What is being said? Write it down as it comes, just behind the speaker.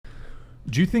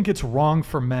Do you think it's wrong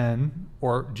for men,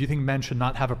 or do you think men should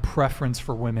not have a preference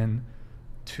for women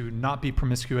to not be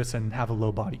promiscuous and have a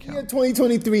low body count? Yeah,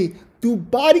 2023. Do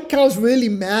body counts really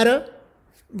matter?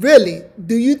 Really?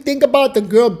 Do you think about the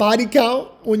girl body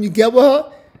count when you get with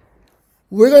her?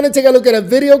 We're going to take a look at a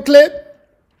video clip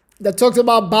that talks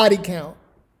about body count.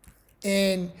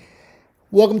 And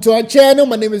welcome to our channel.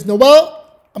 My name is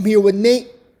Noel. I'm here with Nate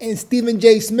and Stephen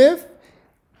J. Smith,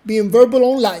 being verbal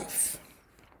on life.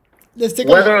 Let's take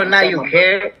whether or not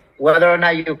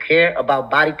you care about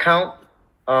body count,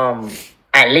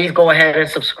 at least go ahead and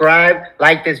subscribe,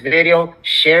 like this video,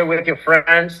 share with your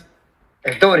friends.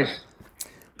 Let's do this.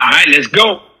 All right, let's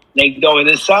go. Nate go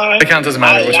this side. The count doesn't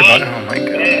matter. What's your body? Oh my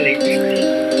god.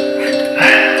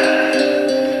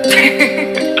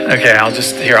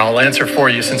 Okay, I'll answer for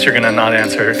you since you're gonna not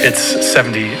answer. It's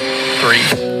 73.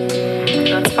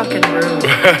 That's fucking rude.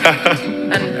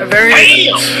 And very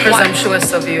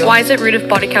presumptuous of you. Why is it rude if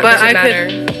body count doesn't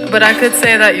matter? But I could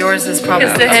say that yours is probably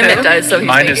Because to him it does, so he's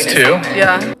Mine is 2.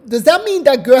 Yeah. Does that mean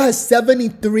that girl has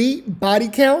 73 body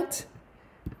count?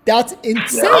 That's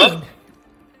insane. Yeah.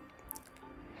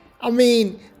 I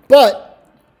mean, but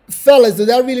fellas, does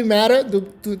that really matter?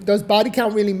 Does body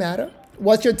count really matter?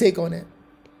 What's your take on it?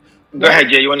 Go ahead,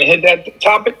 Jay. You want to hit that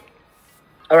topic?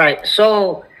 All right.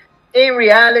 So, in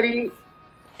reality,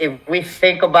 if we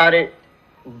think about it,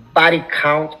 body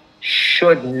count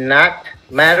should not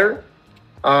matter.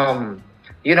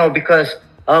 You know, because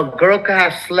a girl could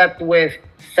have slept with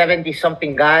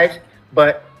 70-something guys,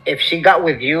 but if she got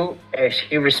with you, if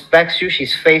she respects you,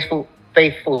 she's faithful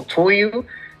to you,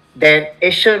 then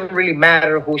it shouldn't really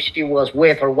matter who she was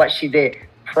with or what she did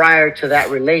prior to that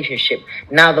relationship.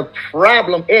 Now, the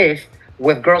problem is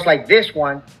with girls like this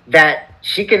one, that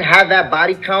she can have that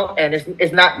body count, and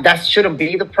it's not, that shouldn't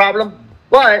be the problem,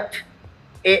 but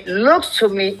it looks to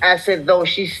me as if though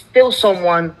she's still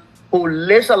someone who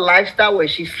lives a lifestyle where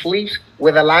she sleeps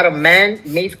with a lot of men,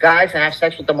 meets guys and has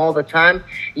sex with them all the time,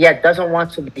 yet doesn't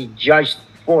want to be judged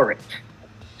for it.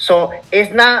 So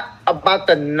it's not about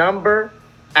the number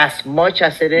as much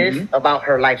as it is about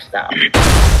her lifestyle.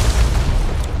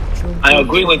 I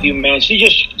agree with you, man. She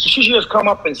should just come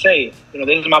up and say, you know,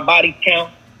 this is my body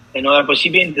count and all that, but she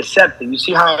being deceptive. You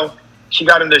see how she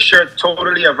got in the shirt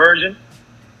totally a virgin?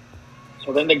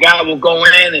 So then the guy will go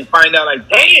in and find out, like,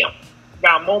 damn,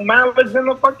 got more mileage than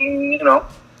the fucking, you know,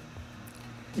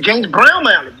 James Brown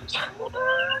mileages.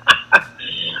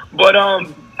 But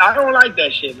I don't like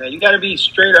that shit, man. You got to be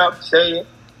straight up, say it.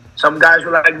 Some guys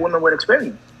will like women with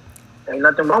experience. Ain't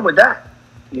nothing wrong with that,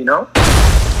 you know?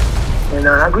 And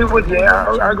I agree with you.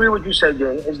 I agree with you say,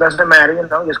 Jay. It doesn't matter, you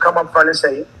know. Just come up front and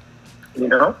say it, you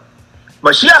know?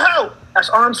 But she a hoe. That's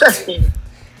all I'm saying.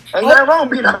 Ain't nothing wrong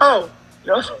being a hoe,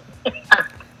 you know?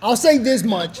 I'll say this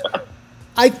much.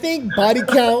 I think body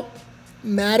count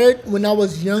mattered when I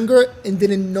was younger and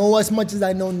didn't know as much as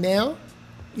I know now.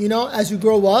 You know, as you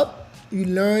grow up, you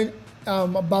learn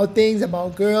about things,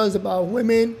 about girls, about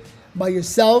women, about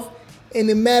yourself, and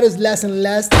it matters less and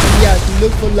less. And yeah, you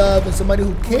look for love and somebody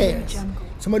who cares.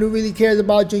 Somebody who really cares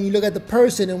about you, and you look at the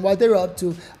person and what they're up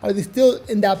to. Are they still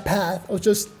in that path or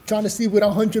just trying to sleep with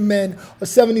 100 men or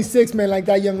 76 men like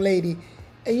that young lady?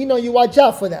 And you know, you watch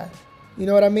out for that. You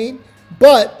know what I mean?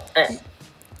 But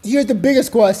here's the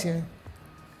biggest question.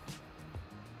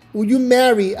 Would you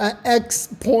marry an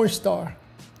ex-porn star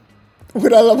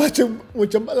with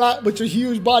a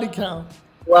huge body count?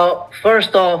 Well,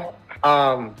 first off,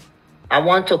 I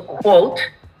want to quote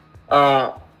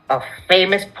a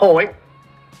famous poet.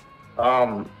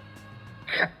 I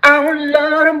don't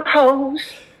love them hoes.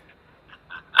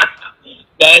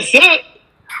 That's it.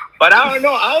 But I don't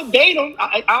know. I'll date them.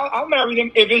 I'll marry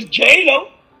them if it's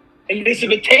J-Lo and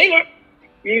Elizabeth Taylor.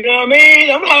 You know what I mean?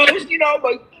 I'm hoes, you know,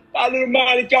 but got a little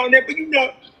mileage on there, but you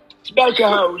know,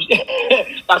 special hoes.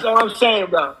 That's all I'm saying,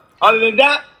 bro. Other than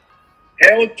that,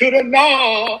 hell to the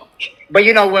no. But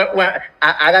you know, when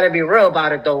I gotta be real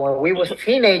about it though. When we was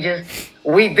teenagers,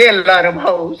 we did love them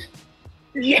hoes.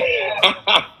 Yeah.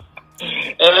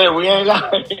 Hey, we ain't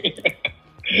lying.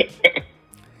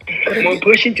 We're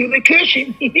pushing to the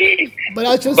cushion. But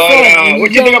I just fun.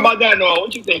 What you think about that, Noah?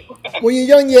 What you think? When you're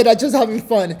young, yeah, that's just having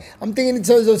fun. I'm thinking in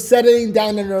terms of settling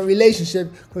down in a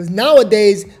relationship, because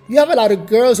nowadays you have a lot of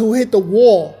girls who hit the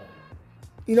wall.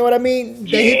 You know what I mean?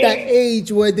 They hit that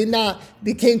age where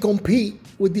they can't compete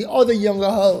with the other younger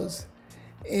hoes,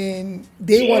 and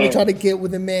they want to try to get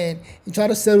with a man and try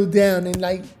to settle down and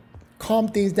like calm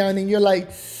things down. And you're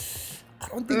like, I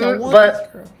don't think I want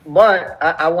this girl. But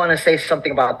I want to say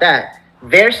something about that.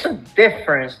 There's a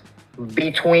difference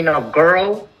between a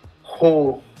girl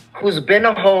who's been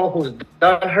a hoe, who's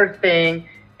done her thing,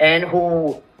 and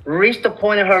who reached a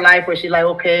point in her life where she's like,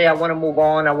 okay, I want to move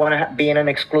on. I want to be in an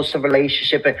exclusive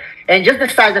relationship, and just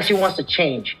decides that she wants to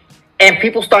change. And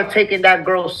people start taking that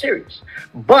girl serious.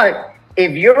 But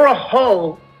if you're a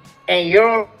hoe and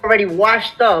you're already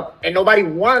washed up and nobody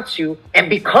wants you, and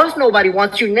because nobody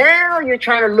wants you, now you're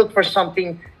trying to look for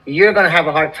something, you're going to have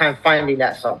a hard time finding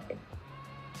that something.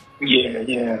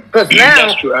 Yeah. Because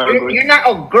now you're not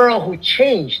a girl who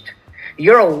changed.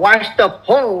 You're a washed up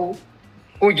hoe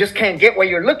who just can't get what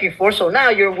you're looking for. So now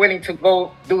you're willing to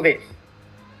go do this.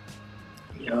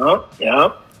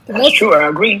 Yeah. That's true. I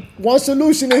agree. One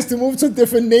solution is to move to a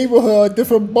different neighborhood,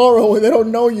 different borough, where they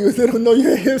don't know you, they don't know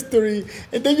your history,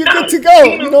 and then you're good to go.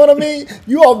 You know what I mean?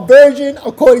 You are a virgin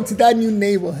according to that new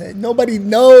neighborhood. Nobody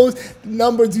knows the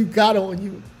numbers you got on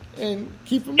you, and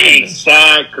keep them moving.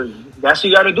 Exactly. That's what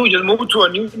you got to do. Just move to a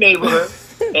new neighborhood.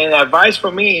 And advice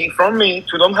from me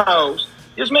to them house,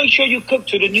 just make sure you cook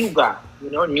to the new guy. You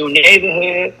know, new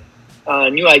neighborhood,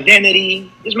 new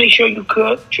identity. Just make sure you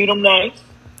cook, treat them nice.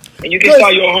 And you can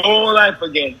start your whole life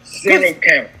again. Zero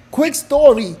count. Quick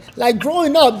story. Like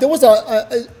growing up, there was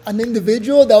an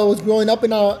individual that was growing up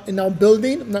in our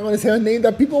building. I'm not going to say her name.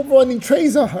 That people were running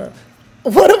trains on her.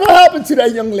 Whatever happened to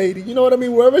that young lady? You know what I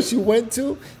mean? Wherever she went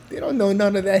to, they don't know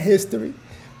none of that history.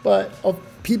 But of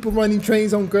people running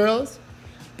trains on girls.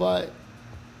 But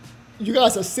you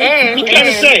guys are sick.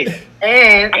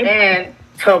 And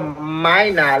to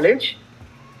my knowledge,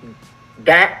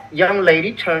 that young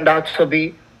lady turned out to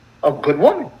be a good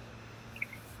woman.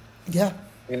 Yeah.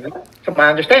 You know, to my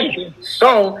understanding.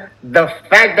 So the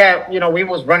fact that, you know, we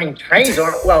was running trains,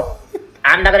 or, well,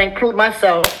 I'm not going to include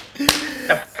myself.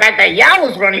 The fact that y'all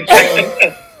was running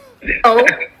trains, so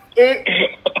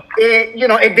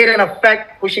it didn't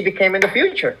affect who she became in the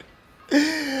future.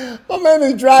 My man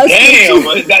is dry. Damn,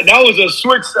 that was a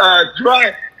switch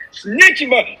dry.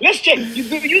 Snitching, but let's check.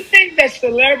 You think that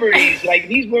celebrities, like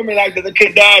these women, like the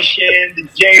Kardashians, the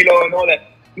J-Lo and all that,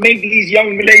 make these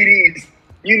young ladies,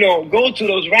 you know, go to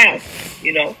those routes,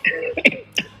 you know?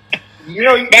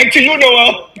 Back to you,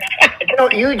 Noel.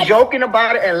 You joking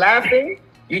about it and laughing.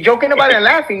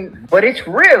 But it's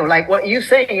real. Like what you're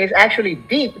saying is actually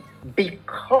deep,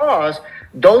 because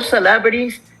those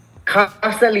celebrities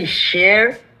constantly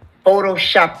share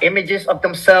Photoshop images of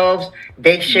themselves.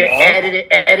 They share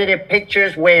edited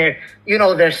pictures where, you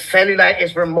know, their cellulite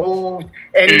is removed,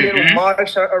 any little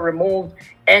marks are removed.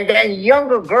 And then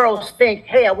younger girls think,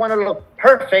 hey, I want to look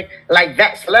perfect like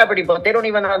that celebrity, but they don't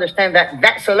even understand that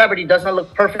that celebrity doesn't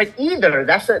look perfect either.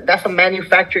 That's a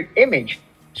manufactured image.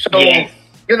 So,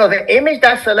 you know, the image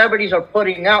that celebrities are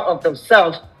putting out of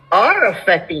themselves are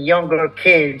affecting younger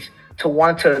kids to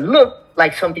want to look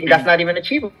like something that's not even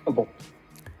achievable.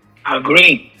 I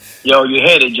agree. Yo, you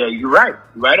hit it, Jay. You're right.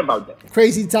 You're right about that.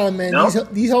 Crazy time, man. No?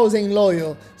 These hoes ain't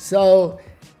loyal. So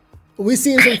we're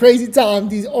seeing some crazy time.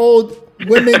 These old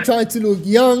women trying to look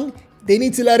young, they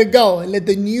need to let it go and let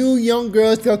the new young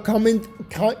girls that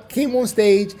came on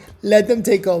stage, let them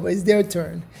take over. It's their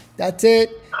turn. That's it.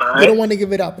 They don't want to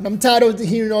give it up. And I'm tired of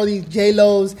hearing all these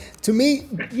J-Los. To me,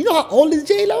 you know how old is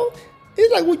J-Lo?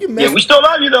 It's like, would you mess? Yeah, we still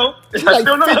love you, though. She's like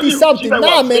 50-something. Like,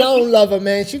 nah, man, I don't love her,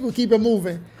 man. She could keep it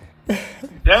moving.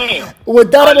 Damn.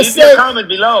 With that, I'm going to say, leave a comment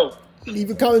below. Leave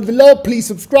a comment below. Please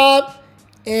subscribe.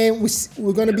 And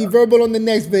we're going to be verbal on the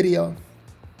next video.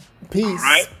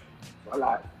 Peace. All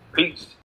right. Peace.